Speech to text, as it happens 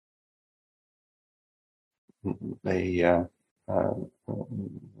the uh,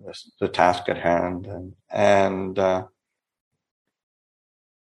 the task at hand, and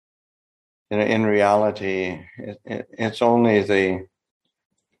in reality, it's only the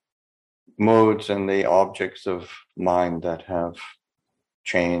moods and the objects of mind that have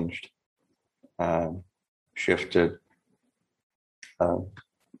changed, shifted.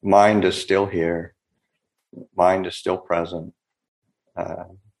 Mind is still here. Mind is still present.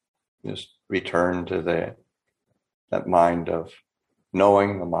 Just return to that mind of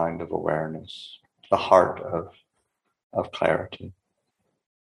knowing, the mind of awareness, the heart of clarity.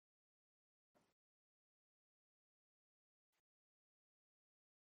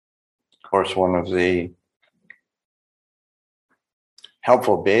 Of course, one of the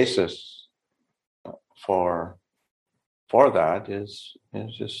helpful basis for that is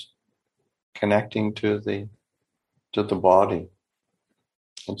just connecting to the body.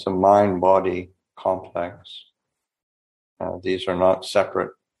 It's a mind-body complex. These are not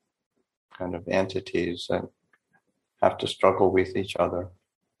separate kind of entities that have to struggle with each other.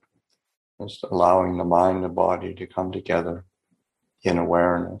 Just allowing the mind and body to come together in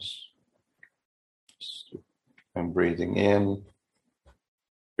awareness. And breathing in,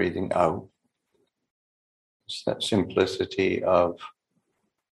 breathing out. It's that simplicity of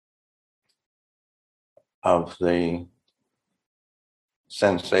the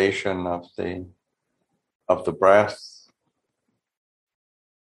sensation of the breath,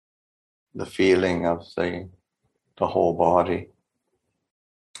 the feeling of the whole body,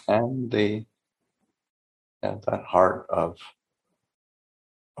 and that heart of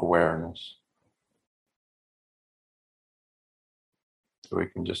awareness. So we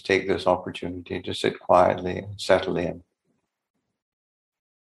can just take this opportunity to sit quietly and settle in.